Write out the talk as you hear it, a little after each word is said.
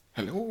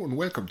Hello and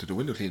welcome to the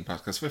Window Clean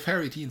Podcast with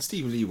Harry T and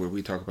Stephen Lee, where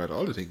we talk about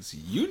all the things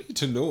you need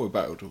to know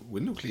about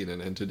window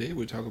cleaning. And today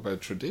we talk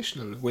about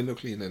traditional window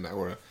cleaning,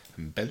 our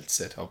belt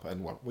setup,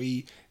 and what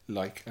we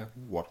like and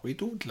what we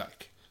don't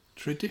like.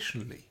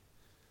 Traditionally.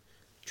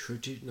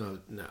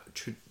 Traditionally,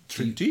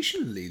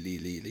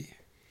 Lili.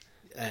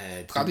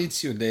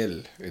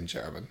 Traditionell in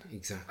German.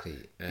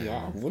 Exactly.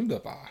 Ja,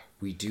 wunderbar.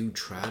 We do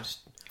trad.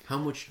 How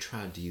much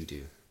trad do you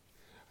do?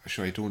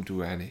 Sure, I don't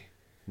do any.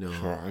 No.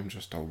 Sure, I'm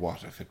just a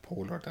water-fed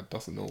polar that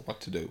doesn't know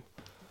what to do.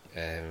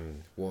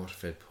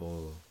 Waterfed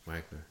Paul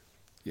Wagner.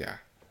 Yeah,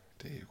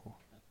 there you go.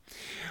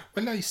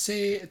 Well, I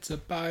say it's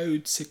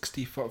about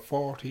 60,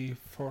 40,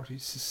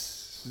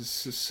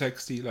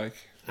 60, like.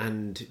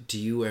 And do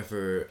you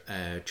ever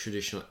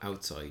traditional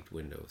outside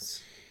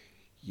windows?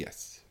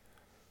 Yes,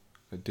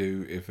 I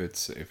do. If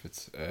it's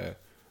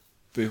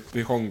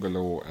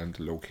bungalow and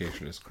the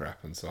location is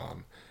crap and so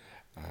on,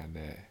 and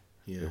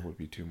it would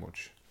be too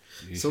much.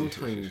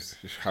 Sometimes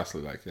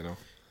hassle, like, you know.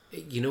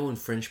 You know, in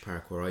French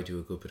Park where I do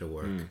a good bit of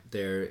work,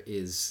 there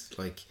is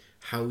like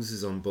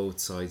houses on both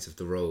sides of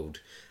the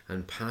road,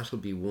 and Pat will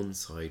be one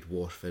side,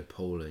 water-fed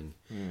poling,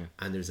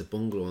 and there's a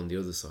bungalow on the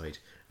other side,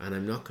 and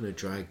I'm not going to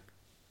drag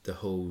the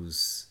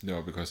hose.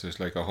 No, because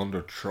there's like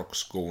 100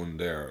 trucks going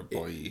there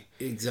by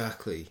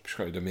exactly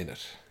a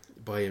minute.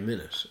 By a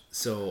minute.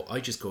 So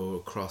I just go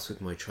across with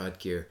my trad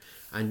gear,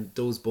 and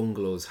those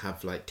bungalows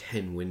have like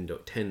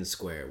 10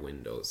 square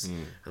windows,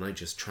 and I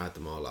just trad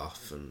them all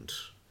off. And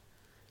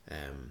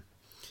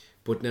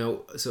but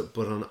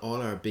on all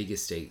our big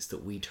estates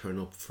that we turn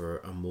up for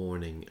a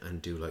morning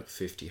and do like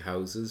 50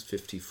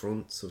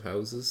 fronts of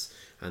houses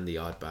and the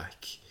odd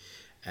back,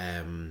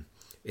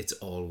 it's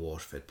all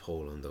water-fed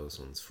pole on those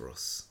ones for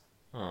us.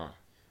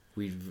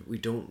 We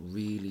don't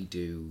really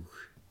do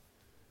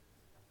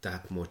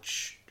that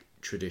much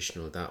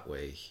traditional that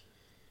way.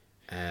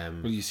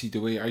 Well, you see, the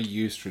way I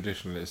use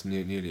traditional is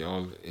nearly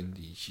all in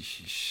the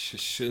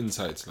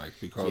insides, like,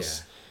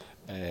 because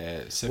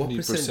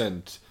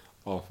 70%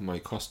 of my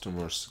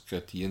customers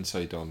get the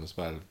inside done as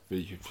well.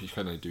 You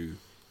kind of do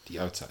the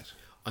outside.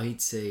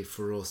 I'd say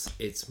for us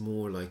it's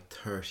more like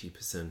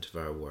 30% of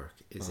our work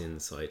is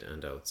inside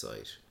and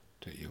outside.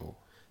 There you go.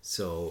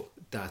 So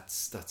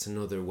that's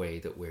another way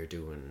that we're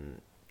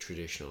doing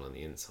traditional on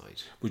the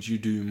inside. Would you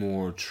do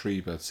more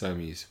 3-bed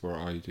semis where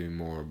I do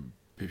more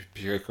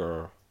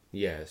bigger?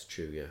 Yeah, it's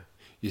true, yeah.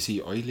 You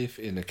see, I live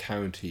in a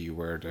county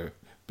where the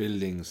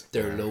buildings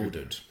are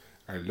loaded,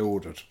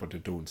 but they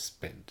don't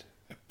spend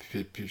a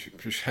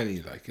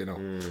penny, like, you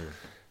know.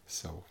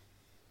 So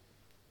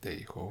there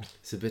you go.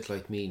 It's a bit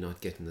like me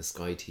not getting the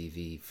Sky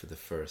TV for the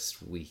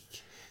first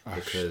week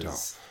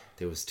because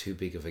there was too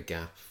big of a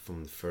gap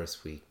from the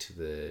first week to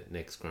the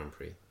next Grand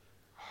Prix.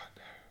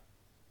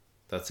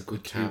 That's a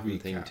good cabin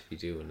thing to be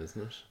doing,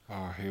 isn't it?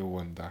 Oh, I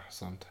wonder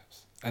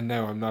sometimes. And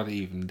now I'm not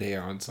even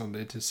there on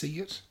Sunday to see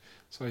it.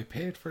 So I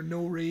paid for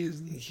no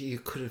reason. You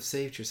could have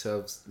saved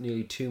yourselves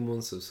nearly 2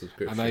 months of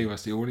subscription. And I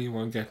was the only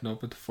one getting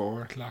up at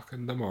 4 o'clock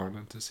in the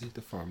morning to see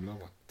the Formula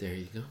 1. There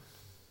you go.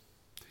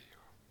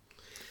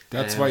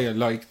 That's why I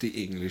like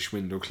the English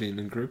window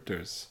cleaning group.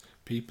 There's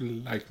people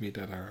like me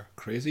that are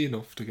crazy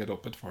enough to get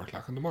up at 4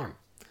 o'clock in the morning.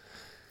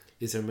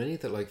 Is there many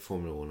that like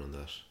Formula 1 on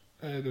that?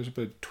 There's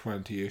about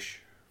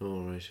 20-ish.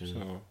 Oh, right.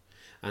 So,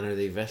 and are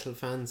they Vettel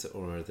fans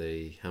or are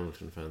they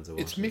Hamilton fans? Or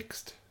what? It's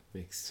mixed.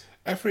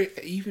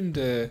 Even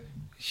the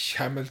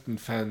Hamilton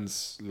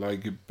fans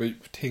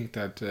think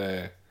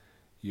that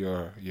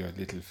your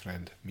little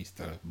friend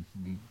Mr.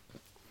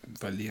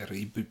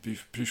 Valeri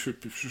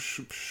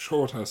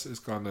Bottas is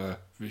gonna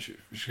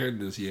win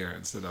this year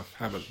instead of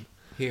Hamilton.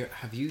 Here,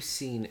 have you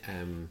seen?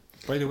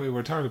 By the way,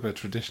 we're talking about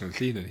traditional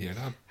cleaning here,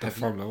 not the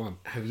Formula 1.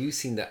 Have you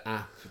seen the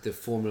app, the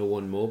Formula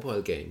 1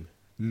 mobile game?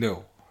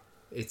 No.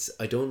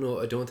 I don't know.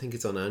 I don't think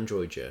it's on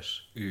Android yet.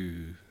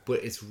 Ooh.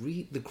 But it's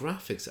the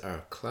graphics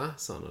are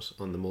class on it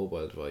on the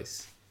mobile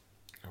device.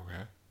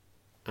 Okay.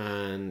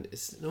 And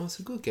it's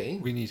a good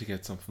game. We need to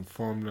get something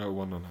Formula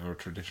 1 on our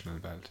traditional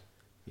belt.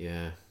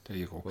 Yeah. There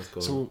you go.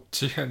 So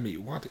tell me,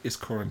 what is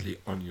currently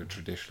on your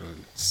traditional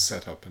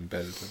setup and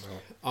belt and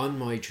all? On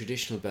my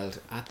traditional belt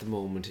at the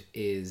moment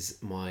is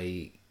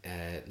my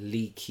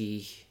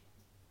leaky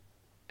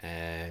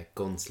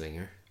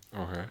gunslinger.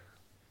 Okay.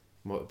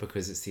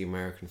 Because it's the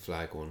American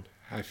flag one.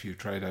 Have you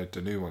tried out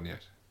the new one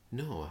yet?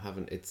 No, I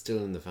haven't. It's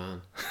still in the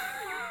van.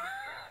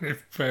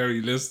 If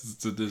Perry listens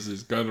to this,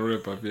 he's gonna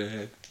rip off your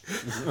head.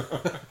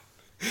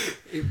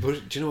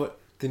 But do you know what?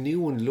 The new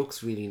one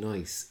looks really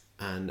nice,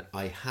 and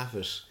I have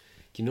it.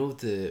 You know,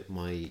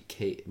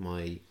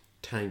 my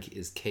tank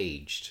is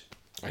caged.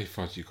 I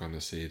thought you were gonna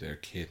say there,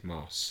 Kate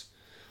Moss.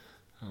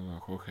 I'm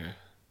like, okay.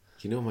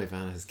 You know, my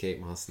van has Kate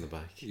Moss in the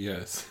back.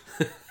 Yes,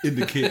 in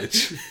the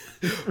cage.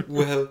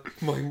 Well,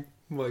 my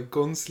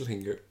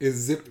gunslinger is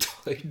zip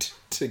tied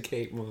to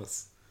Kate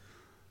Moss.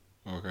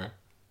 Okay.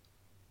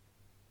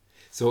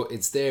 So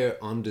it's there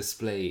on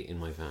display in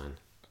my van.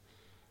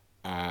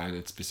 And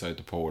it's beside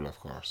the pole, of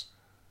course.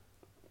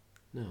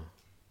 No.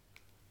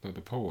 No,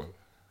 the pole.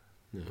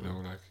 No. You know,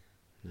 like.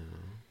 No.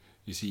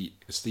 You see,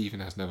 Stephen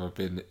has never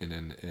been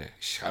in a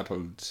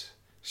shuttled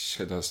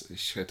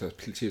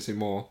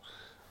more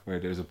where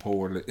there's a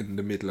pole in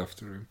the middle of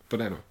the room.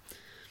 But anyway.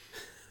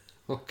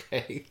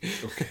 Okay.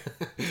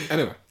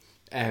 Anyway.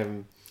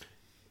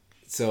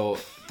 So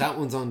that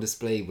one's on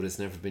display, but it's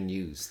never been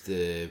used.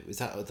 Is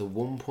that the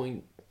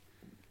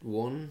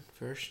 1.1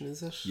 version?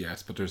 Is it?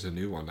 Yes, but there's a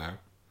new one now.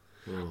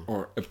 Oh.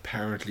 Or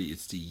apparently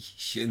it's the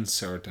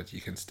insert that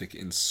you can stick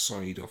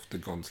inside of the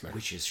gunslinger.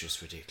 Which is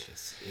just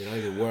ridiculous. It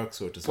either works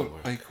or it doesn't But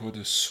work. I could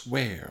have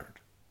sweared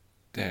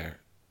that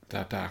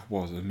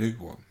was a new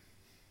one.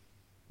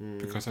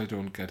 Because I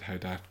don't get how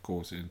that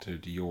goes into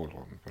the old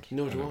one. But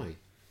Nor do I.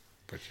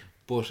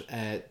 But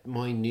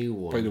my new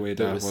one, by the way,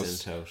 that was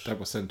sent out. That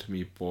was sent to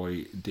me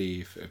by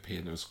Dave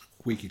Payne. It was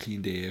Squeaky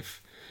Clean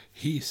Dave.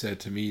 He said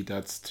to me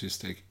that's to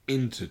stick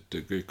into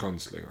the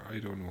gunslinger. I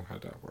don't know how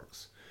that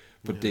works.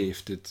 But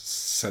Dave did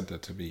send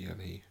that to me,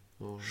 and he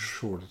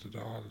showed it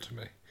all to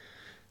me.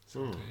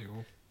 So there you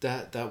go.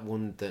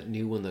 That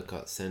new one that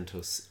got sent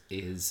us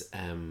is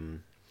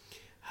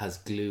has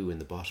glue in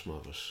the bottom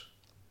of it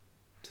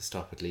to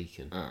stop it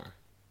leaking.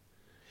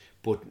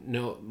 But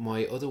no,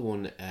 my other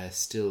one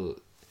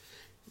still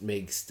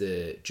makes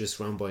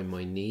just round by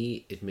my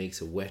knee. It makes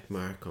a wet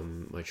mark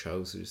on my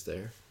trousers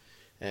there.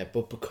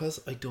 But because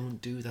I don't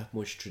do that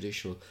much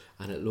traditional,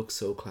 and it looks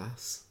so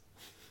class,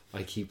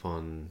 I keep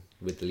on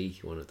with the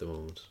leaky one at the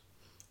moment.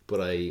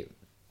 But I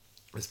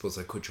suppose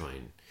I could try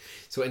and...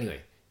 So anyway,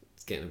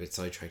 it's getting a bit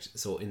sidetracked.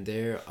 So in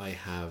there I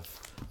have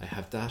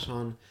that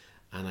on,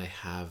 and I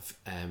have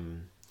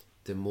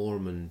the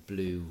Mormon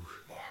blue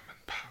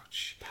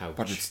pouch.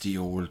 But it's the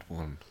old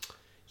one.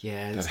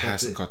 Yeah, that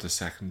hasn't got the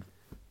second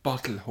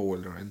bottle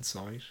holder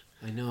inside.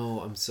 I know.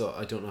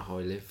 I don't know how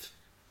I live.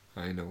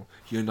 I know.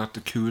 You're not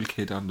the cool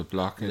kid on the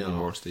block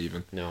anymore,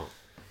 Stephen. No.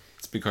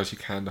 It's because you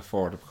can't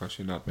afford it, because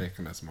you're not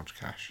making as much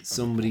cash.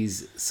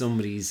 Somebody's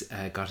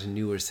got a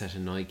newer set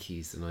of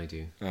Nikes than I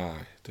do.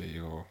 Ah, there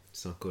you go.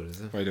 It's not good, is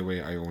it? By the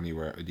way, I only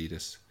wear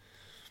Adidas.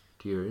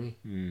 Do you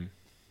really?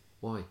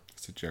 Why?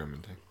 It's a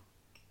German thing.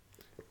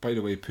 By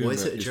the way, Puma... Why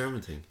is it a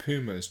German thing?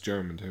 Puma is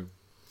German too.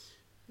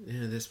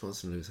 Yeah, they're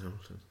supposed to lose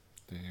Hamilton.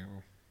 There you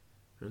go.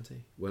 Aren't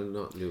they? Well,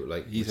 not Lou,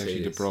 like he's Mercedes.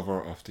 Actually the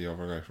brother of the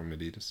other guy from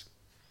Adidas.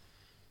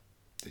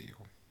 There you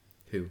go.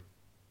 Who?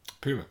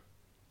 Puma.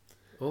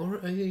 Oh,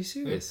 are you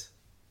serious?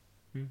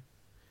 Yeah.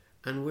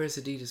 And where's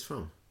Adidas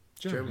from?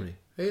 Germany.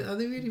 Are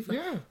they really from?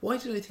 Yeah. Why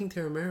did I think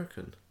they're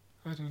American?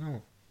 I don't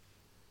know.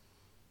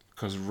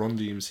 Because Run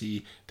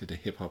DMC did a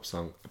hip hop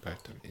song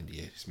about them in the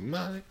 80s.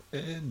 My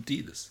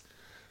Adidas.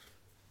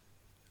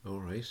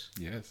 Alright.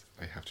 Yes,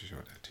 I have to show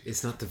that to you.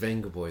 It's not the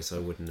Venga Boys, so I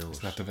wouldn't know.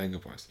 It's not the Venga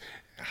Boys.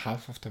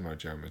 Half of them are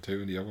German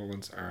too, and the other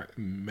ones are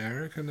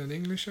American and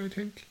English, I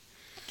think.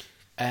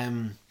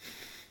 I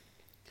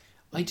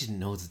didn't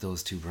know that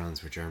those two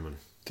brands were German.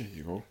 There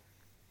you go.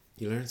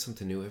 You learn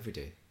something new every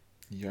day.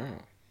 Yeah.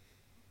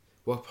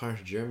 What part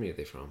of Germany are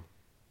they from?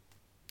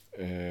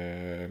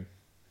 The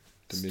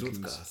Stuttgart.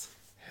 Midlands.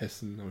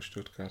 Hessen or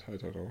Stuttgart, I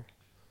don't know.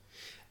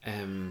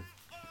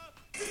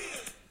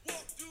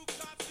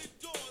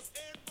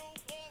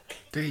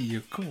 There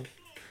you go.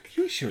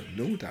 You should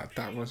know that.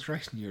 That was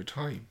right in your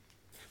time.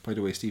 By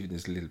the way, Stephen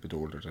is a little bit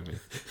older than me.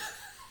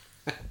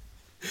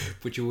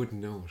 But you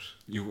wouldn't know it.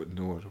 You wouldn't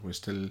know it. We're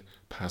still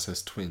past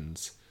as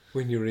twins.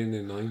 When you're in the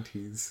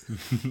 90s.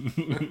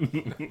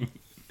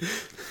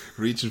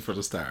 Reaching for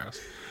the stars.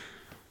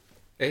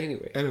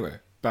 Anyway,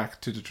 back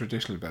to the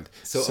traditional belt.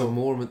 So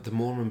the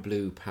Mormon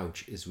blue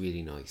pouch is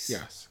really nice.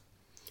 Yes.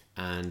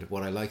 And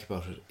what I like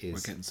about it is...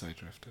 We're getting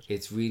side-drifted.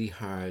 It's really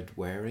hard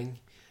wearing.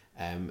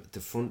 The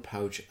front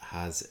pouch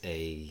has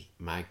a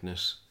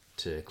magnet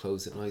to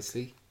close it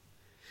nicely.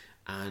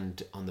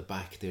 And on the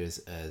back there's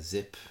a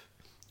zip.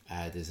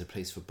 There's a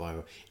place for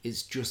biro.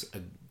 It's just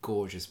a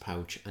gorgeous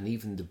pouch. And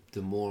even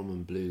the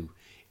Mormon blue,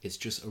 it's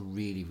just a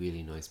really,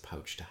 really nice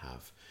pouch to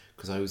have.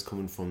 Because I was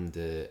coming from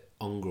the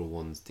Unger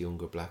ones, the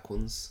Unger black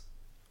ones.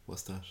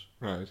 What's that?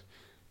 Right,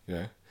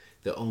 yeah.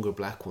 The Unger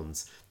black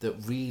ones that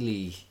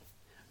really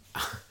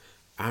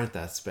aren't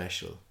that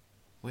special.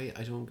 Wait,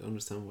 I don't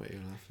understand what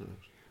you're laughing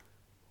at.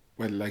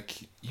 Well,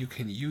 like, you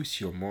can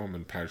use your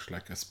Mormon pouch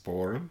like a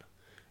sporan.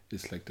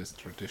 It's like this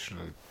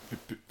traditional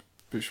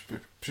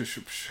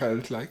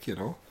belt, like, you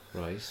know.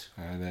 Right.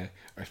 And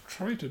I've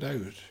tried it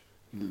out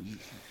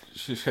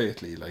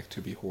lately, like,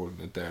 to be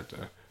holding it there,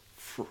 the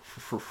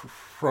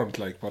front,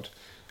 like, but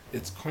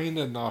it's kind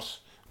of not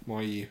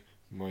my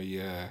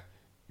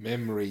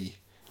memory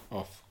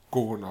of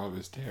going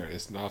always there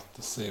is not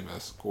the same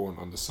as going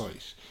on the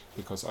side,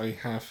 because I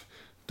have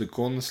the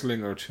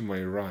gunslinger to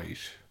my right.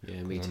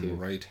 Yeah, me I'm too.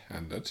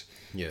 right-handed.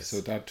 Yes.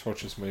 So that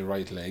touches my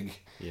right leg.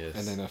 Yes.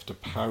 And then I have the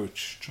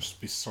pouch just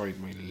beside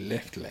my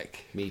left leg.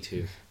 Me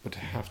too. But to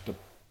have the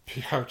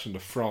pouch in the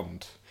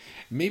front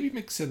maybe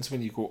makes sense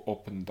when you go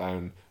up and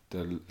down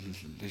the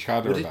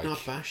ladder. Would it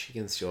not bash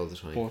against you all the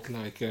time? But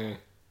like,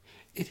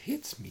 it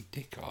hits me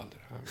dick all the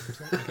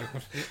time.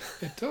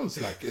 It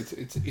does. Like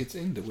it's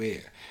in the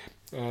way,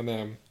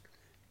 and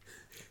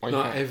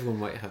Not everyone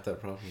might have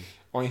that problem.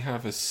 I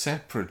have a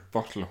separate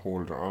bottle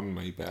holder on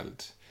my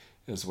belt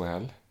as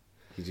well.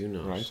 You do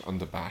not. Right, on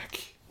the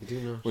back. You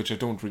do not. Which I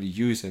don't really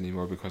use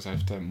anymore because I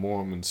have the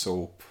Mormon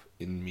soap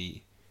in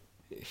me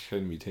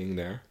thing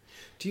there.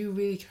 Do you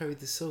really carry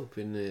the soap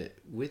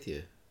with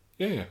you?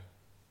 Yeah.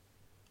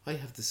 I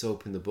have the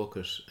soap in the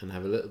bucket and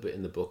have a little bit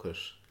in the bucket.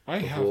 I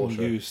of haven't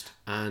water, used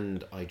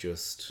and I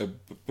just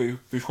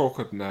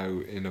bucket now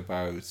in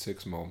about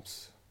 6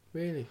 months.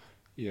 Really?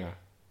 Yeah.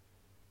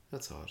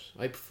 That's odd.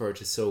 I prefer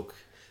to soak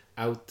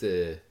out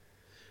the...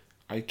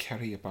 I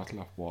carry a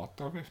bottle of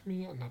water with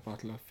me and a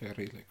bottle of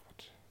fairy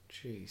liquid.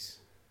 Jeez.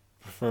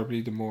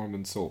 Preferably the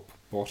Mormon soap,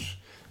 but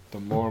the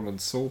Mormon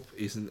soap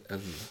isn't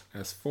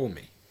as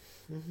foamy.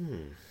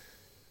 Mm-hmm.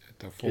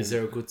 The Is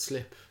there a good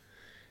slip?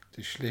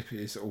 The slip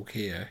is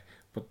okay,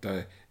 but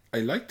I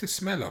like the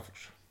smell of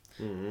it.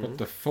 Mm-hmm. But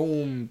the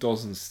foam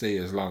doesn't stay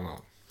as long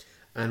on.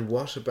 And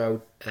what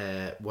about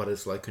what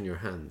it's like on your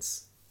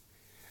hands?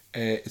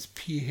 It's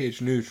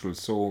pH neutral,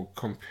 so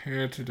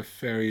compared to the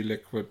fairy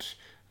liquid,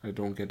 I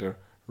don't get a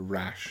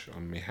rash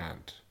on my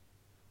hand.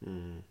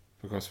 Mm.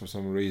 Because for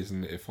some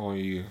reason, if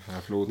I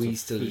have loads We of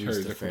still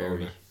use the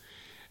fairy.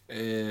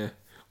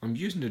 I'm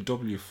using the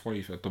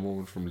W5 at the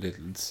moment from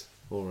Lidl's.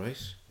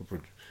 Alright. We're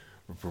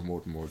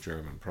promoting more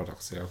German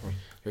products there. But,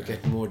 you're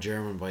getting more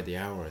German by the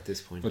hour at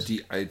this point. But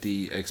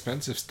the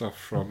expensive stuff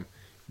from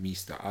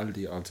Mr.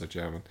 Aldi, also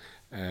German.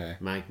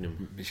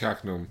 Magnum.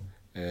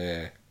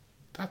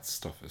 That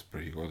stuff is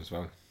pretty good as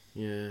well.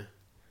 Yeah.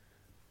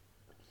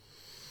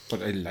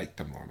 But I like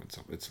the Mormon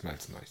soap. It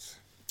smells nice.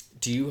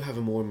 Do you have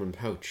a Mormon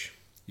pouch?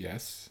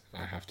 Yes,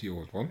 I have the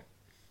old one.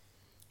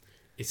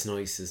 It's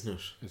nice, isn't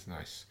it? It's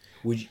nice.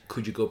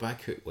 Could you go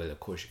back? Well, of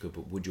course you could,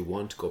 but would you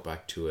want to go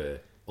back to a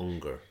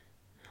Unger?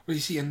 Well,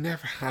 you see, I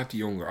never had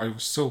the Unger. I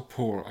was so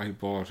poor. I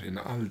bought in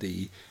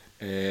Aldi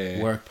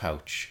work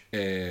pouch.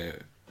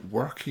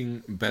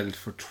 Working belt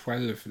for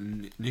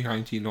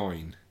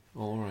 $12.99.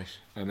 All right.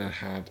 And it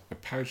had a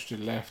pouch to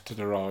the left, to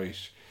the right,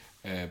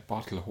 a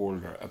bottle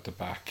holder at the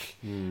back,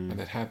 and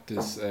it had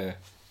this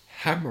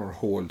hammer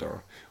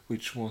holder,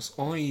 which was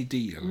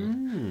ideal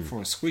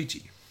for a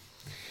squeegee.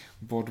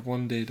 But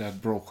one day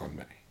that broke on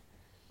me.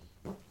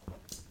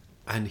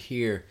 And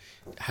here,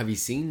 have you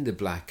seen the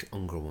black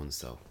Unger ones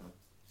though?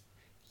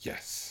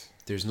 Yes.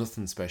 There's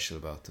nothing special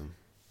about them.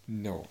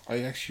 No,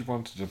 I actually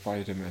wanted to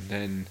buy them, and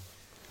then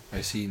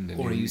I seen the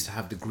Or I new... used to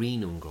have the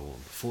green Unger one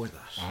before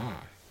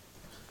that.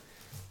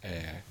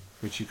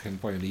 Which you can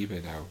buy on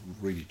eBay now,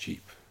 really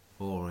cheap.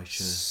 Oh, right,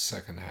 sure.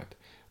 Second hand.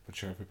 But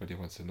sure, everybody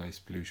wants a nice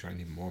blue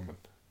shiny Mormon.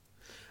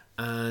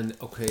 And,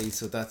 okay,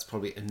 so that's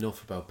probably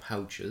enough about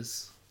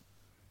pouches.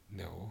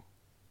 No.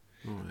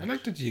 Right. I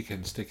like that you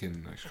can stick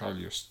in like, all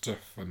your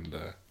stuff, and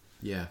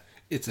yeah.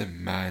 It's a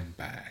man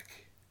bag.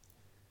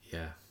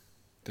 Yeah.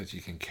 That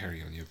you can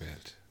carry on your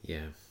belt.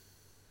 Yeah.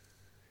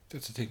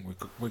 That's the thing,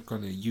 we're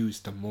going to use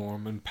the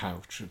Mormon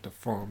pouch at the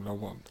Formula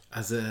 1.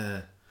 As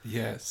a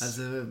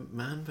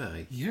man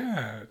bag.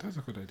 Yeah, that's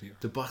a good idea.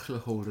 The bottle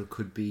holder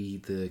could be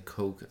the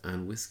Coke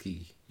and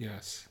whiskey.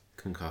 Yes.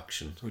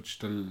 Concoction. Which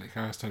the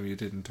last time you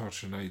didn't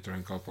touch and I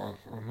drank up all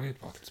my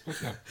bottles, but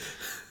yeah.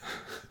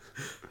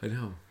 I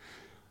know.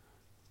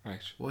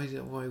 Right. Why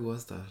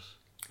was that?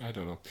 I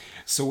don't know.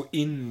 So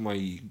in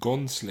my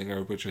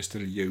gunslinger, which I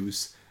still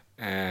use,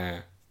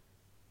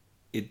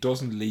 it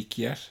doesn't leak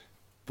yet,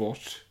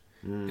 but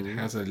it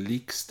has a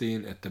leak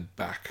stain at the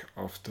back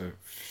of the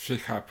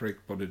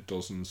fabric, but it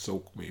doesn't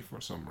soak me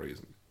for some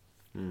reason.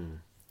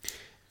 And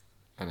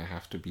I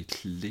have to be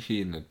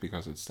clean it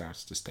because it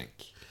starts to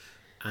stink.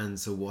 And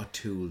so what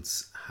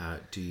tools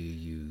do you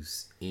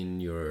use in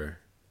your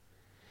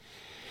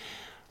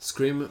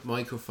Scrim,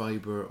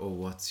 microfiber, or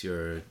what's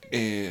your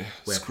weapon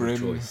Scrim,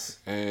 choice?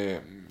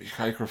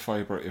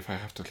 Microfiber if I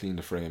have to clean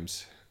the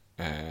frames.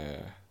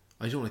 I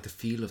don't like the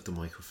feel of the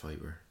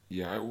microfiber.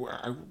 Yeah,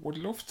 I would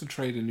love to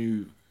try the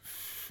new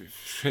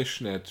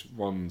fishnet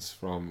ones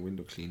from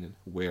window cleaning,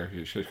 where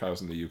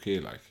Shithouse in the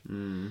UK like.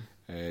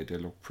 They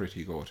look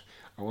pretty good.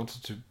 I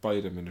wanted to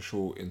buy them in a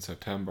show in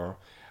September,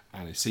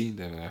 and I seen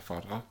them and I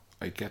thought,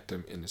 I'd get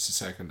them in a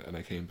second, and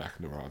I came back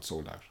and they were all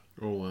sold out.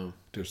 Oh wow.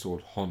 They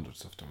sold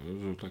hundreds of them. It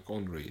was like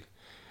unreal.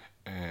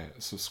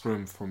 So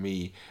Scrim for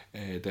me,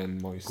 then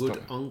my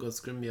Good Unger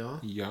Scrim, yeah.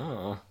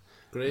 Yeah.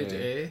 Grade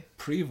A.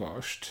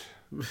 Pre-washed.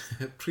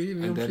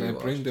 Premium. And then pre-washed.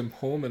 I bring them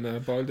home and I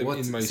boil them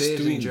in my say it in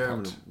stewing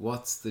German. pot.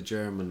 What's the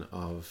German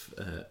of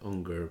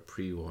Unger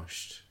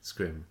pre-washed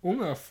Scrim?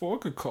 Unger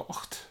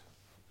vorgekocht.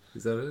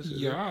 Is that it?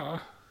 Yeah.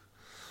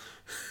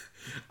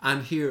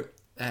 And here,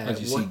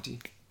 As you see,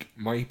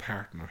 my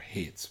partner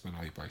hates when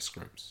I buy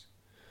Scrims,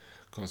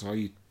 because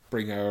I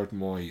bring out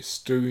my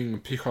stewing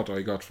picot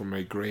I got from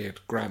my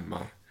great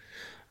grandma,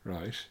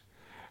 right?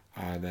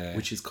 And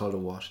which is called a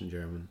what in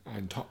German?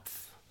 Ein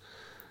Topf.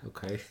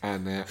 Okay.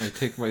 And I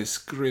take my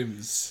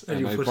Scrims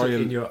and I you put boil.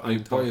 it in your I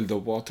boil the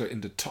water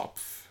in the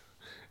Topf,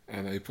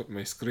 and I put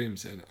my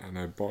Scrims in, and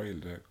I boil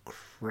the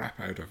crap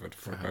out of it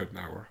for about an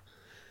hour.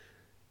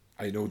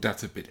 I know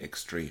that's a bit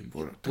extreme,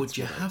 but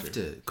you have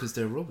to, because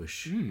they're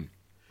rubbish.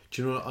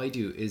 Do you know what I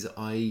do? Is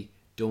I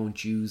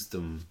don't use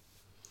them,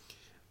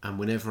 and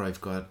whenever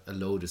I've got a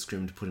load of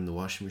scrim to put in the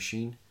washing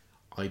machine,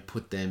 I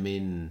put them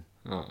in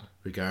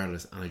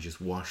regardless, and I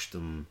just wash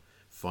them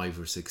 5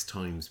 or 6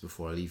 times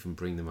before I'll even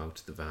bring them out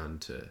to the van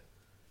to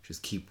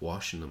just keep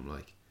washing them.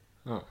 Like,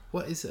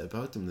 what is it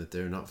about them that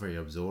they're not very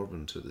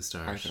absorbent at the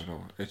start? I don't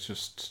know. It's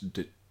just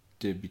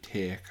they'll be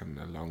taking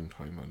a long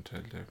time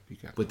until they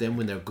begin. But then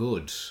when they're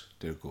good,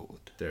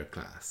 they're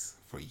class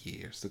for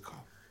years to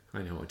come.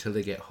 I know, until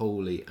they get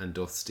holy and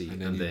dusty,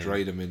 and then you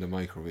dry them in the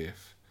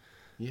microwave.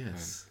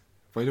 Yes.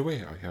 By the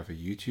way, I have a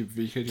YouTube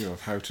video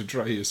of how to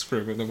dry a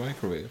scrim in the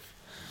microwave.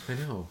 I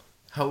know.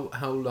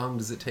 How long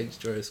does it take to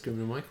dry a scrim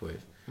in a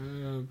microwave?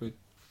 About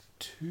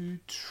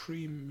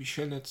 2-3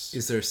 minutes.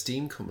 Is there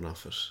steam coming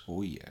off it?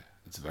 Oh yeah,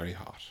 it's very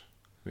hot.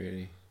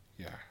 Really?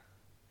 Yeah.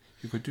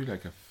 You could do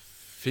like a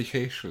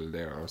facial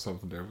there or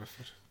something there with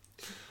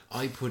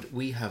it.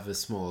 We have a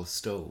small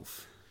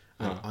stove,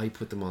 and I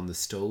put them on the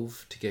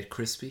stove to get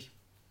crispy.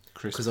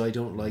 Because I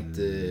don't like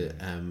the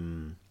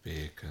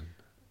bacon.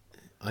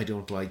 I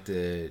don't like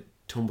the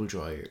tumble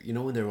dryer. You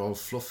know when they're all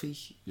fluffy?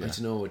 Yeah. I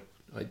don't know.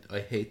 I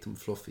hate them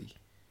fluffy.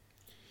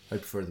 I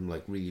prefer them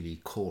like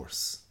really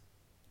coarse.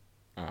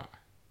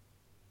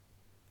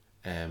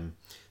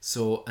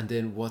 So, and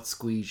then what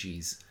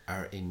squeegees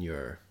are in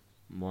your...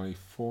 My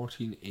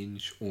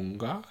 14-inch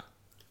Unga.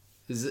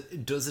 Does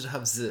it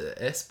have the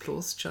S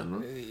Plus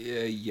channel?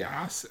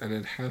 Yes, and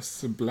it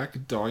has the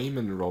black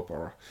diamond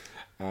rubber.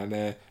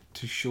 And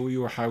to show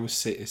you how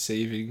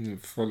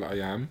savingful I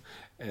am,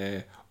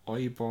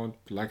 I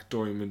bought black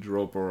diamond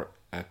rubber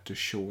at the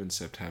show in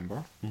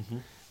September. Mm-hmm.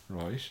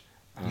 Right.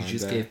 And you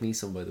just gave me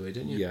some, by the way,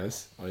 didn't you?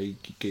 Yes, I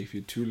gave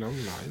you 2 long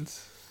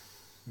lines,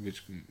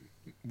 which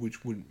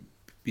would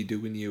be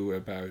doing you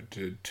about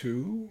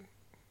 2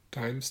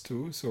 times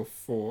 2, so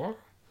 4.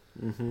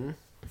 Mm-hmm.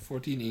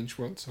 14-inch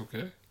ones,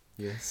 okay.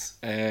 Yes.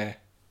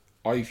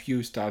 I've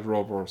used that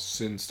rubber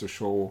since the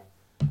show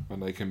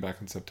when I came back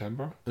in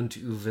September. And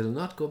you will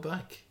not go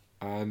back.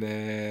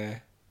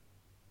 And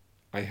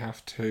I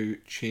have to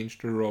change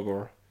the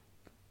rubber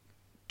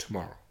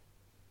tomorrow.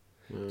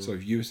 So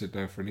I've used it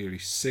now for nearly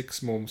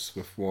 6 months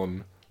with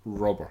one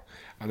rubber,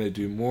 and I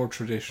do more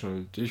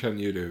traditional than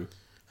you do.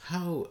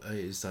 How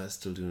is that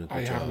still doing a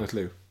good job?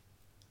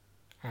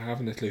 I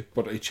haven't a clue,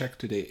 but I checked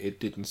today,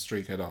 it didn't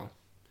streak at all.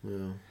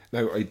 Yeah.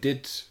 Now I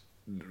did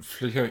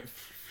flip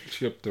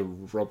the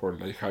rubber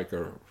like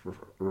a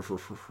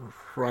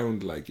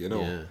round, like, you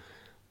know. Yeah.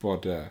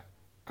 But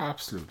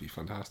absolutely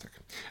fantastic.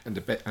 And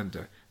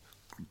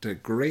the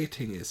great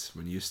thing is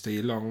when you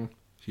stay long,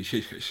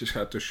 she's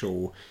had to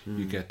show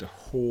you get the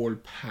whole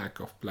pack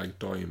of black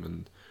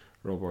diamond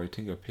rubber. I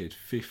think I paid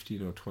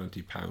 £15 or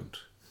 £20,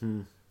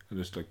 and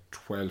there's like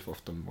 12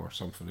 of them or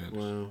something in it.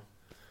 Wow,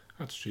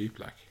 that's cheap,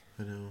 like.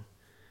 I know.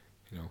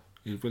 You know,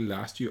 it will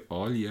last you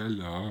all year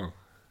long.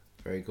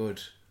 Very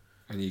good.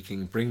 And you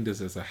can bring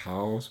this as a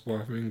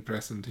housewarming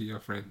present to your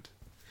friend.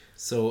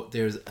 So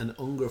there's an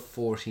Unger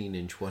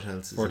 14-inch. What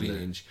else is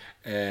 14-inch.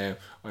 I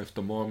have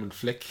the Mormon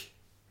Flick.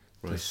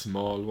 Right. The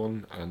small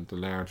one and the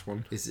large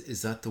one.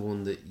 Is that the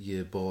one that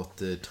you bought,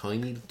 the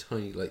tiny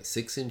like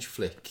 6-inch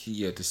flick?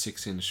 Yeah, the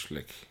 6-inch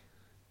flick.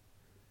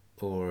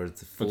 Or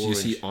the 4-inch. But you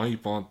see, I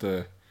bought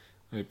the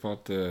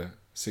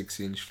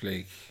 6-inch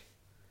flick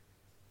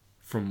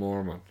from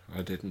Mormon.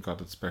 I didn't got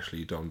it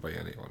specially done by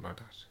anyone like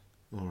that.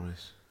 All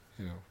right.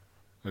 You know,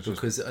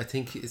 because I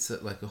think it's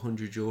at like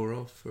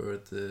 €100 for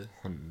the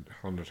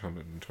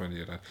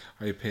 120 of that.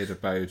 I paid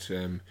about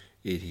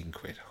 18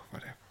 quid or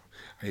whatever.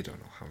 I don't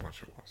know how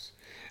much it was.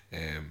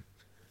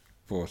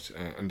 But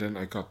and then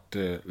I got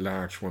the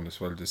large one as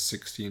well, the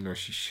 16 or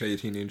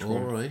 18-inch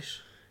one.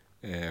 Alright.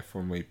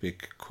 For my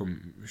big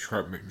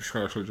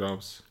commercial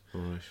jobs.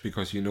 Right.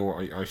 Because, you know,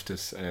 I have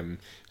this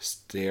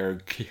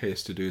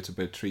staircase to do. It's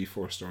about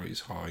 3-4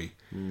 stories high.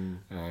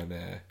 And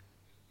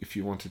if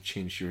you want to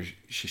change your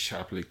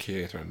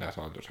applicator and that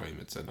all the time,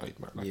 it's a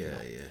nightmare. Like, yeah, you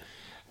know.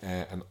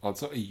 yeah. And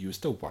also I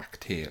used the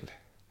wagtail.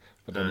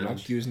 But I'm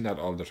not using that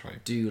all the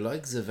time. Do you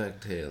like the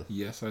wagtail?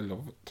 Yes, I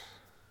love it.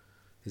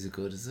 Is it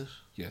good, is it?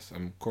 Yes,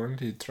 I'm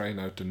currently trying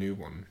out the new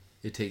one.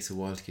 It takes a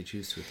while to get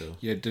used to it, though.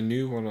 Yeah, the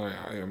new one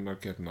I am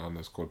not getting on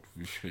as good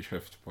with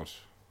shift, but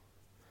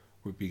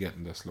we'll be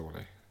getting there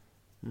slowly.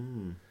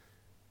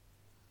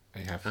 I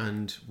have.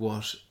 And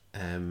what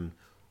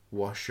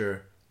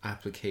washer,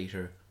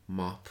 applicator,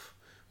 mop,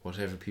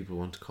 whatever people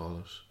want to call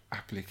it.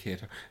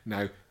 Applicator.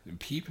 Now,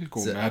 people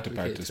go mad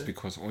about this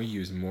because I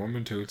use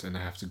Mormon tools and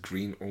I have the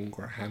green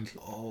Unger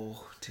handle.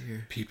 Oh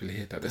dear. People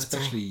hate that,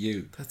 especially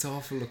you. That's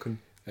awful looking.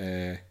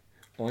 I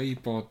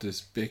bought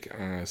this big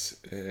ass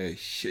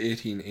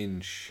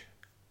 18-inch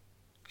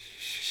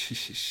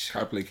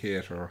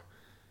applicator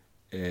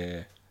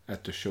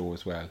at the show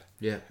as well.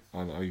 Yeah.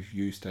 And I've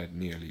used that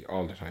nearly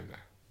all the time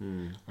now.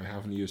 I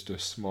haven't used a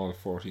small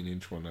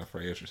 14-inch one now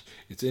for ages.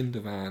 It's in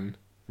the van.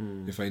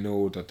 If I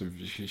know that the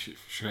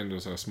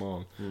shinders are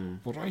small,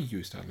 but I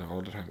use that now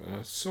all the time, and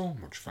it's so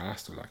much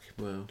faster. Like,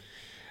 wow.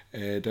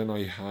 Then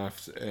I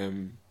have,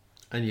 and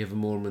you have a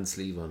Mormon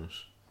sleeve on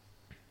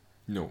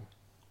it. No,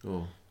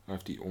 Oh, I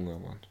have the Unga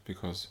one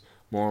because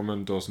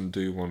Mormon doesn't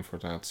do one for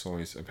that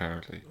size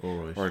apparently,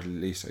 alright. or at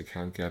least I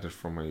can't get it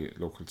from my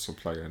local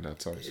supplier in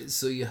that size.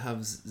 So you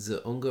have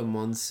the Unga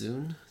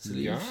Monsoon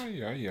sleeve?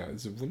 Yeah,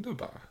 it's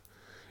wunderbar.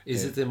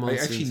 Is it the Monsoon?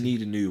 I actually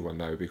need a new one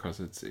now because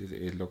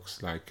it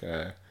looks like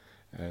a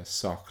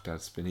sock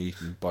that's been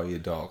eaten by a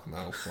dog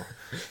now.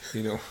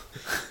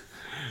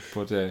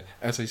 But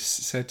as I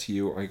said to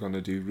you, I'm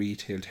gonna do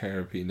retail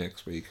therapy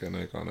next week, and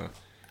I'm gonna.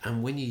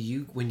 And when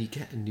you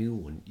get a new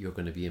one, you're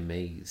going to be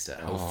amazed at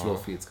how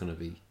fluffy it's going to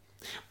be.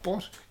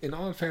 But in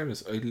all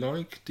fairness, I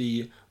like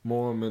the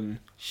Mormon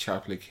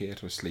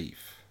Shaplicator sleeve.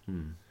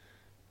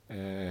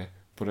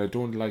 But I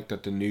don't like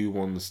that the new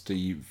ones,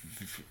 the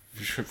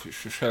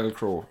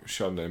Velcro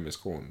on them is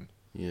going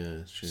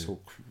True. so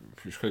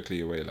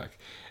quickly away.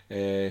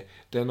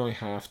 Then I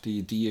have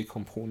the DA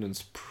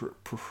Components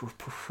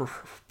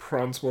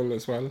Bronze wool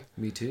as well.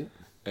 Me too.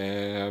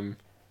 I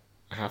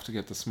have to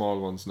get the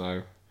small ones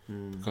now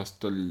because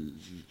the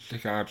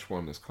large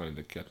one is kind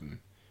of getting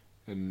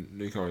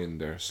and going in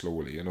there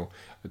slowly.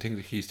 I think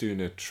that he's doing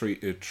a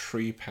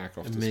three pack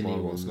of the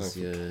small ones now for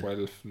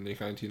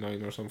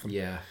 $12.99 or something.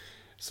 Yeah.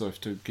 So I have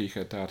to geek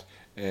at that.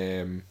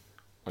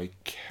 I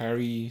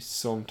carry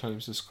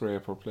sometimes a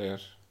scraper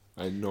plate.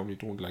 I normally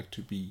don't like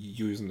to be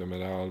using them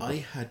at all. I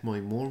had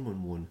my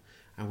Mormon one,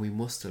 and we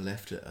must have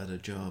left it at a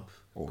job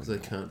because I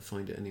can't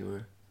find it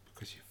anywhere.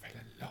 Because you fell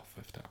in love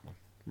with that one.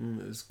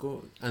 It was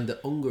good, and the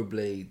Unger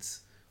blades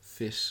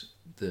fit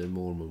the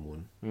Mormon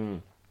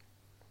one.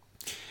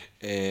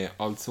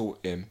 Also,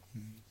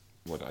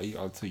 what I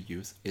also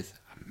use is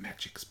a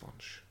magic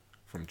sponge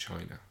from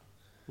China.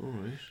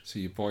 Alright. So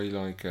you buy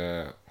like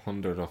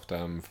 100 of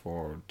them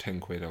for 10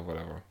 quid or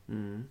whatever,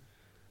 and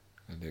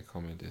they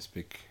come in this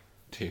big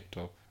taped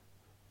up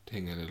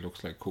thing, and it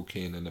looks like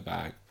cocaine in a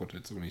bag, but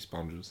it's only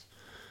sponges.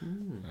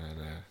 And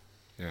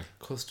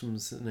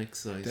Customs and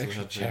excise. they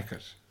actually check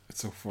it.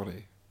 It's so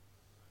funny.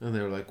 And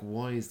they're like,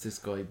 "Why is this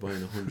guy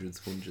buying 100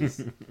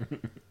 sponges?"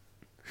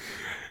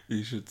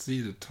 You should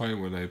see the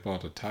time when I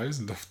bought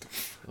 1,000 of them.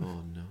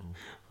 Oh no!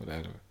 But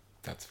anyway,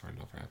 that's for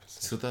another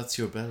episode. So that's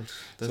your belt.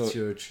 That's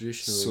your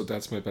traditional. So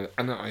that's my belt,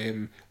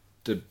 and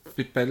the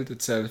belt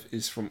itself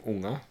is from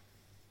Unga.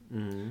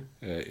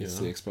 It's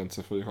the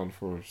expensive one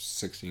for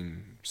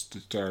 16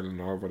 sterling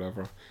or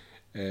whatever.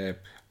 I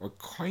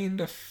kind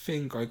of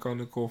think I'm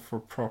gonna go for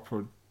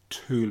proper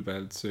tool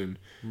belt soon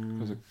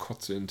because it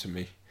cuts into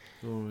me.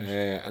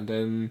 And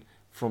then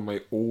from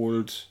my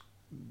old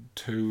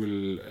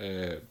tool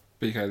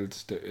big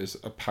belt, there is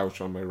a pouch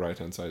on my right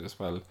hand side as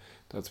well.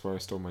 That's where I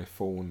store my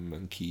phone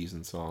and keys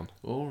and so on.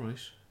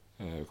 Alright.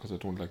 Because I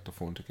don't like the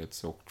phone to get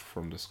soaked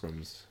from the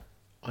scrums.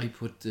 I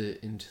put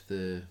into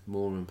the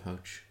Mormon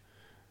pouch.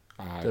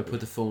 I put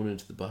the phone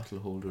into the bottle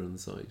holder on the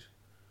side.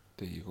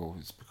 There you go.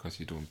 It's because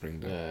you don't bring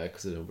the. Yeah,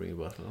 because I don't bring a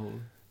bottle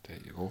holder. There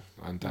you go.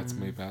 And that's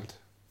my belt.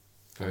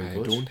 Very I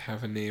good. don't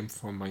have a name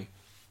for my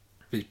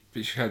big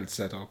belt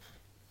setup.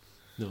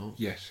 No.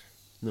 Yet.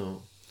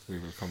 No. We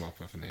will come up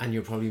with a name. And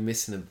you're probably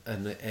missing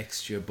an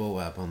extra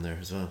Boab on there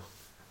as well.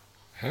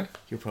 Huh?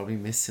 You're probably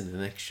missing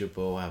an extra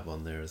Boab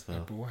on there as A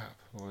well. Boab.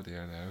 Oh,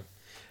 there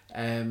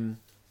now.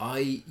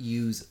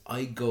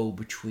 I go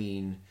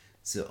between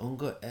the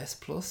Unga S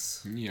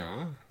Plus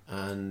Yeah.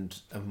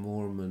 and a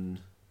Mormon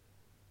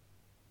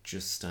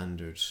just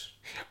standard.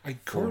 I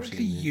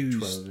currently 14 and use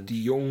 12 inch. the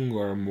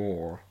younger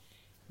more.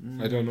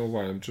 I don't know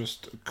why. I'm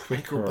just I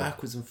quicker. go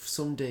backwards, and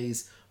some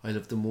days I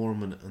love the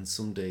Mormon and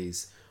some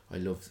days I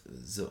love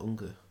the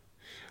Unga.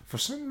 For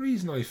some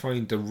reason, I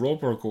find the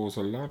rubber goes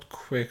a lot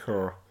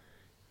quicker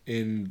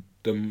in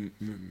the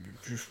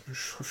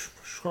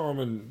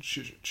Sherman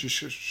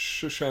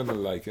channel,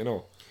 like, you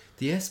know.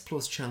 The S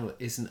Plus channel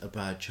isn't a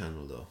bad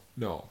channel though.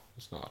 No,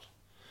 it's not.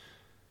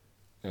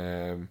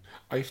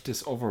 I've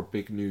this other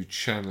big new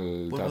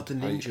channel What that about the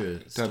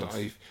Ninja stuff?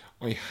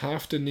 I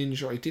have the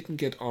Ninja. I didn't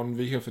get on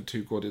with it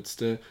too good. It's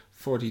the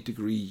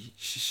 40-degree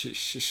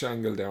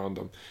angle there on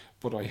them,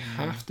 but I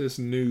have this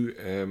new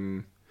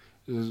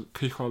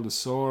called the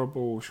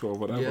Sorbo or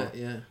whatever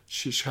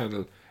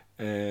channel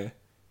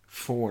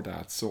for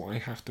that. So I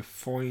have to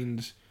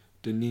find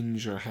the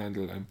Ninja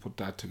handle and put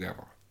that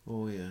together.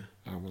 Oh yeah.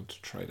 I want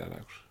to try that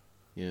out.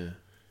 Yeah.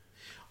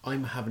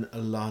 I'm having a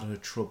lot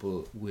of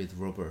trouble with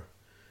rubber.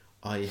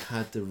 I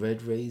had the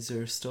Red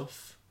Razor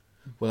stuff.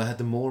 Well, I had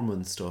the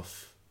Mormon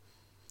stuff.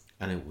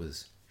 And it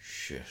was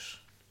shit.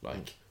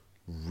 Like,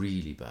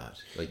 really bad.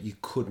 Like, you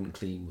couldn't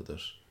clean with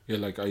it. Yeah,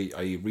 like,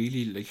 I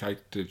really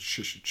like the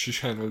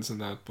channels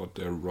and that, but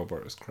the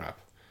rubber is crap.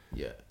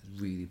 Yeah,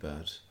 really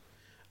bad.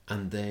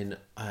 And then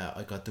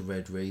I got the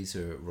Red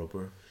Razor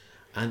rubber.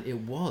 And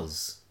it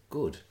was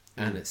good.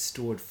 And it's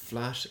stored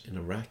flat in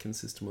a racking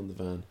system on the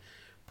van.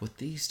 But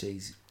these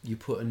days, you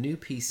put a new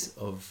piece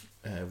of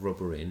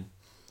rubber in,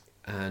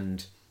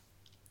 and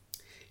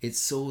it's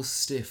so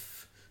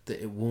stiff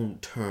that it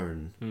won't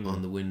turn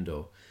on the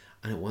window,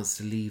 and it wants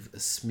to leave a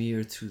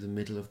smear through the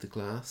middle of the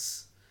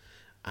glass,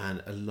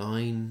 and a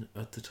line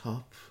at the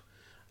top,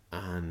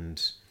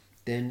 and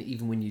then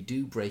even when you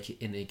do break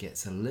it in, it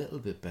gets a little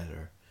bit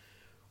better.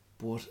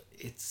 But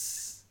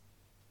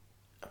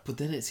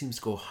then it seems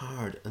to go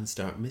hard and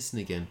start missing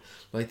again.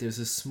 Like there's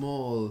a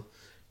small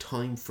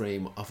time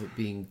frame of it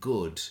being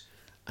good,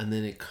 and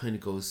then it kind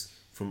of goes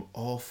from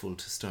awful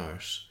to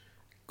start,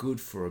 good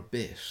for a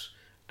bit,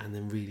 and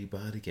then really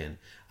bad again.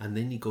 And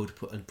then you go to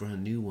put a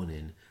brand new one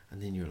in,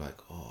 and then you're like,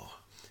 oh,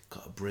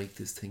 gotta break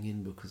this thing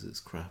in because it's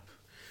crap.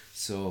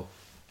 So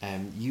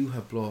you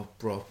have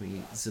brought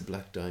me the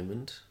Black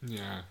Diamond.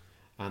 Yeah.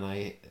 And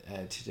I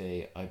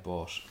today I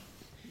bought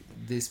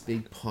this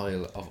big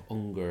pile of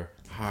Unger,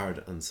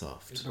 hard and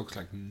soft. It looks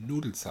like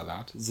noodle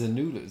salad.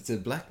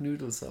 The black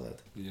noodle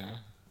salad. Yeah.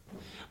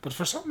 But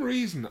for some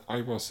reason,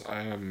 I was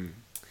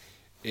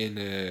in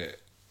a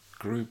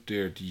group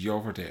there the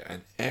other day,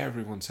 and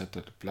everyone said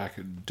that the black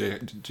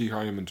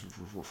diamond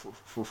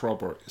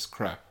rubber is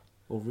crap.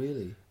 Oh,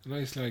 really? And I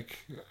was like,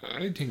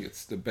 I think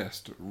it's the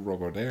best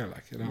rubber there,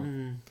 like, you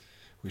know.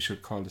 We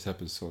should call this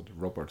episode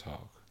Rubber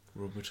Talk.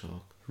 Rubber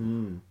Talk.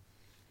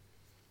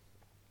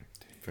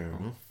 Fair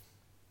enough.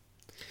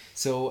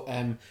 So,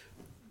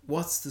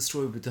 what's the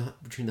story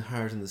between the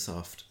hard and the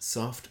soft?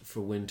 Soft for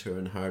winter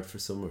and hard for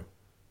summer.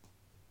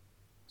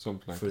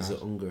 Something like for that. For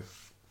the Unger.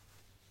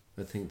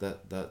 I think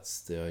that's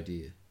the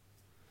idea.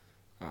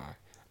 But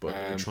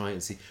we'll try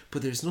and see.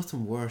 But there's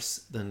nothing worse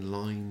than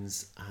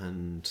lines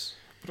and...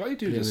 But I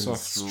do the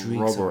soft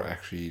rubber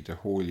actually the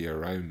whole year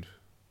round.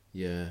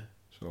 Yeah.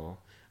 So...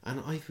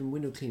 And I've been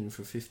window cleaning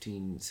for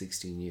 15,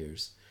 16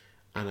 years.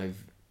 And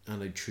I've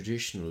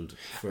traditionaled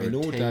for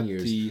 10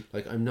 years.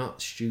 Like, I'm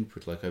not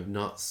stupid. Like, I've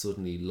not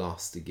suddenly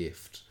lost the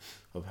gift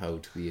of how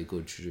to be a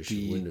good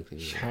traditional window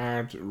cleaner. The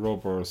hard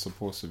rubber is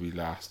supposed to be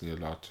lasting a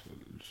lot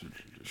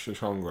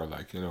longer,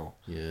 like, you know.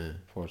 Yeah.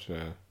 But,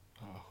 I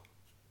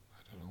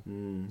don't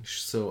know.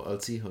 So, I'll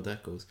see how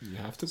that goes. You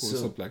have to go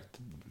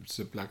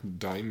to black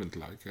diamond,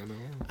 like, you know.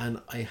 And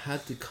I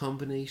had the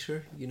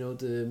combinator, you know,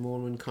 the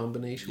Mormon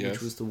combinator, yes.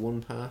 which was the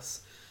one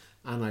pass.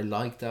 And I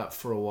liked that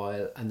for a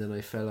while, and then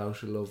I fell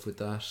out of love with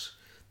that.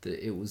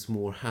 It was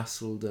more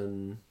hassle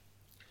than...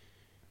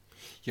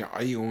 Yeah,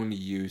 I only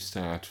use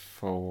that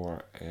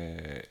for,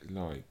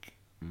 like,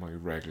 my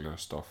regular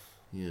stuff.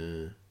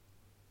 Yeah.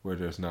 Where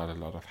there's not a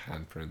lot of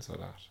handprints or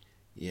that.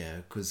 Yeah,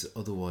 because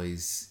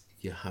otherwise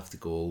you have to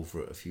go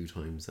over it a few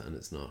times and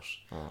it's not.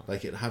 Oh.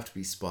 Like, it'd have to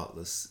be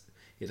spotless.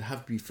 It'd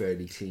have to be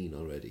fairly clean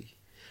already.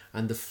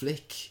 And the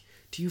flick...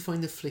 Do you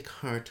find the flick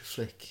hard to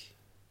flick?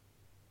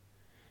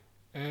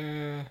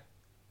 The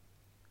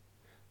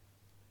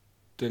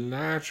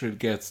larger it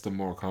gets, the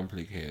more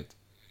complicated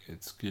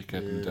it's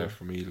getting there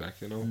for me,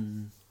 like, you know.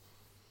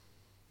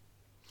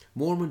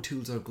 Mormon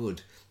tools are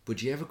good, but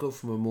do you ever go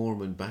from a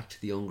Mormon back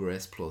to the Unger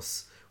S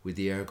Plus with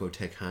the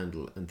Ergotech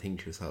handle and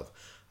think to yourself,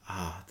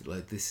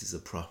 like, this is a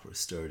proper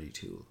sturdy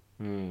tool?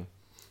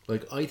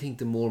 Like, I think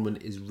the Mormon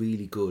is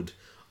really good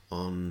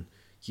on,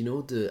 you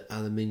know, the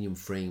aluminium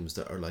frames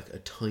that are like a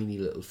tiny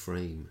little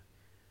frame.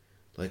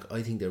 Like,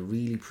 I think they're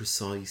really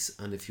precise,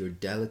 and if you're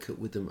delicate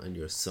with them and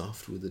you're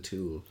soft with the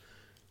tool,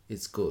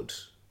 it's good.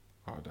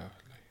 Oh, definitely.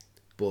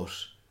 But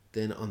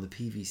then on the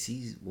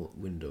PVC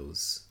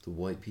windows, the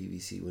white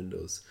PVC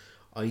windows,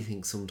 I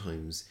think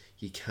sometimes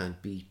you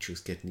can't beat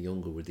just getting the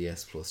Unger with the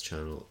S Plus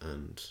channel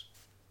and,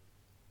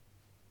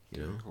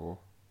 you know. Oh,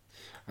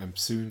 I'm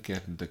soon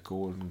getting the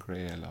golden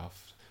grail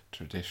of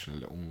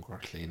traditional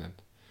Unger cleaning.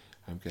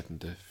 I'm getting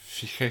the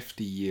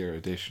 50-year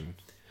edition.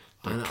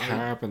 The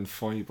carbon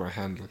fibre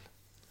handle.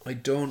 I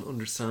don't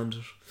understand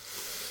it.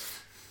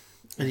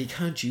 And you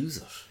can't use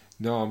it.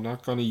 No, I'm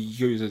not going to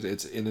use it.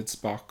 It's in its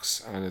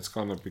box, and it's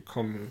going to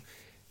become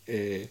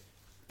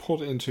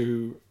put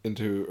into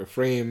a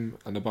frame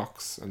and a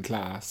box and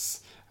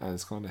glass, and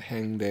it's going to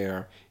hang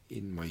there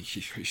in my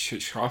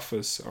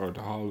office or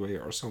the hallway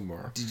or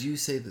somewhere. Did you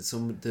say that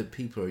some of the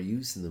people are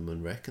using them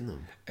and wrecking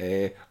them?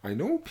 I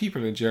know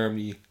people in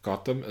Germany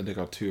got them, and they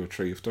got 2 or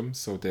 3 of them,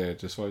 so they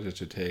decided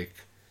to take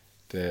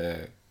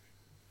the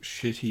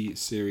shitty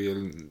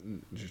cereal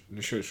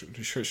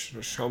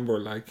chamber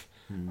like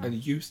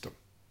and use them.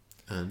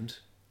 And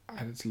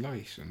it's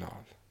light and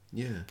all.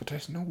 Yeah. But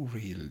there's no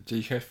real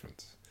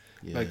difference.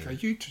 Yeah.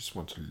 Like, you just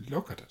want to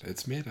look at it.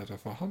 It's made out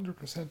of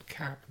 100%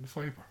 carbon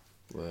fibre.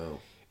 Wow.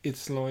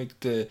 It's like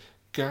the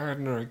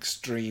Gardner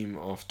Extreme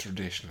of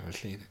traditional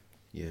cleaning.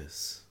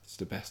 Yes. It's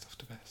the best of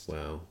the best.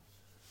 Wow.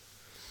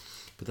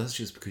 But that's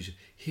just because you...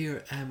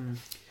 Here,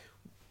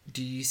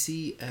 do you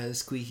see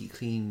Squeaky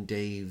Clean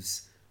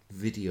Dave's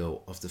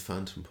video of the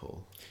Phantom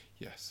Pole?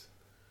 Yes.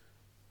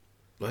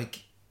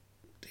 Like...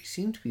 They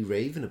seem to be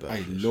raving about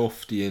it. I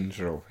love the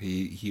intro.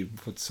 He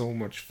put so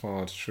much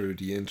thought through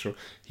the intro.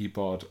 He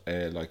bought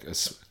like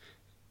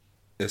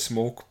a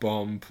smoke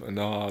bomb and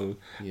all,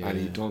 and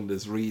he done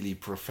this really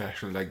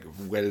professional, like,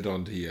 well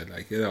done to you,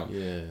 like, you know,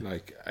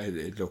 like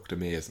it looked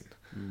amazing.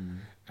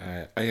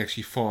 I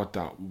actually thought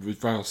that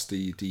was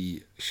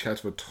the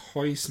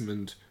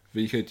advertisement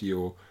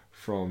video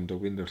from the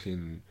window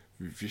cleaning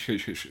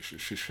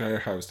share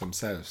house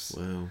themselves.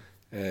 Wow.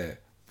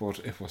 But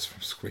it was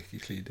from Squeaky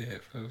Clean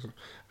Dave. It was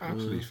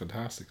absolutely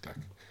fantastic. Like,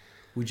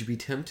 Would you be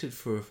tempted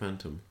for a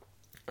Phantom?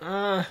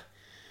 I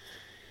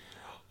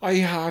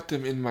had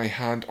them in my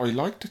hand. I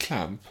like the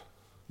clamp.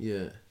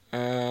 Yeah.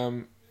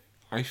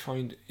 I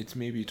find it's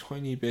maybe a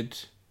tiny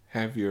bit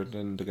heavier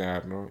than the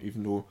Gardner,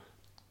 even though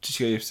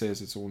TCF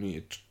says it's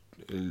only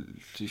a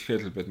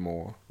little bit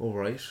more. All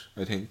right.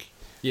 I think.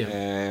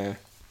 Yeah.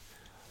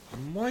 I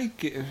might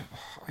get.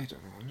 I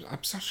don't know.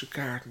 I'm such a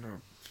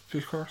Gardner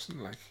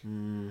person, like,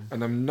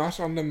 and I'm not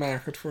on the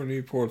market for a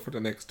new pole for the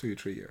next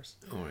 2-3 years.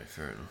 All right,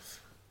 fair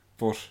enough.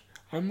 But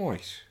I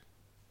might.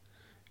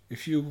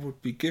 If you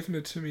would be giving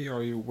it to me,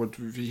 or you would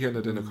be in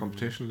it in a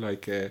competition,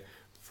 like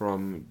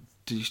from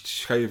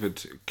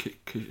David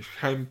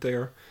Kemp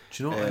there.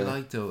 Do you know what I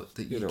like though?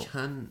 That you know.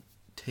 can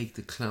take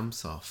the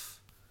clamps off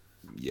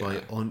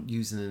Yeah. by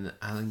using an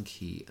Allen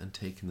key and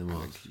taking them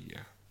off,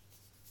 Yeah.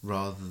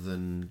 rather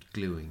than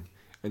gluing.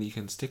 And you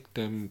can stick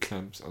them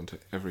clamps onto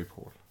every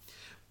pole.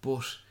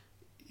 But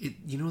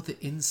you know the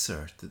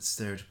insert that's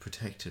there to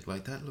protect it,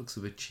 like that looks a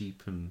bit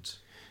cheap and.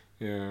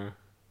 Yeah.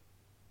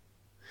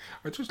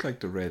 I just like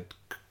the red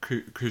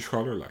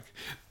colour, like.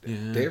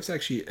 Yeah. Dave's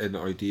actually an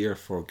idea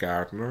for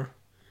Gardner.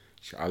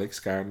 Alex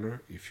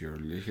Gardner, if you're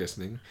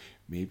listening,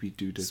 maybe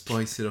do the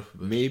Spice it up a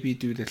bit. Maybe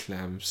do the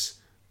clamps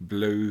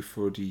blue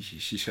for the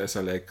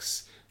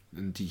SLX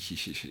and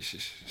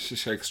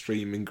the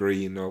extreme in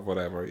green or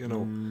whatever. You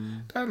know,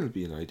 that'll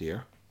be an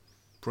idea.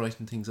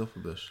 Brighten things up a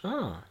bit.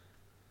 Ah,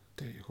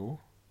 there you go.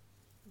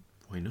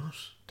 Why not?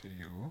 There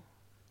you go.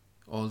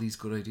 All these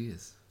good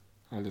ideas.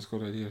 All these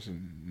good ideas,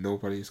 and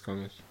nobody's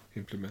gonna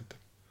implement them,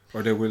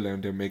 or they will,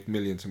 and they'll make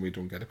millions, and we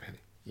don't get a penny.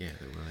 Yeah,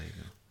 there you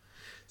go.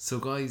 So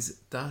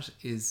guys, that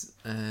is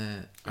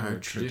our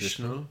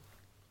traditional.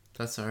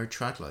 That's our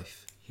trad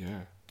life.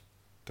 Yeah,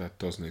 that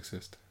doesn't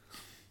exist.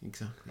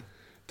 Exactly.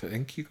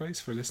 Thank you guys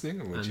for listening,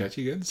 and we'll chat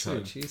to you again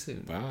soon. Chat to you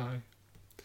soon. Bye.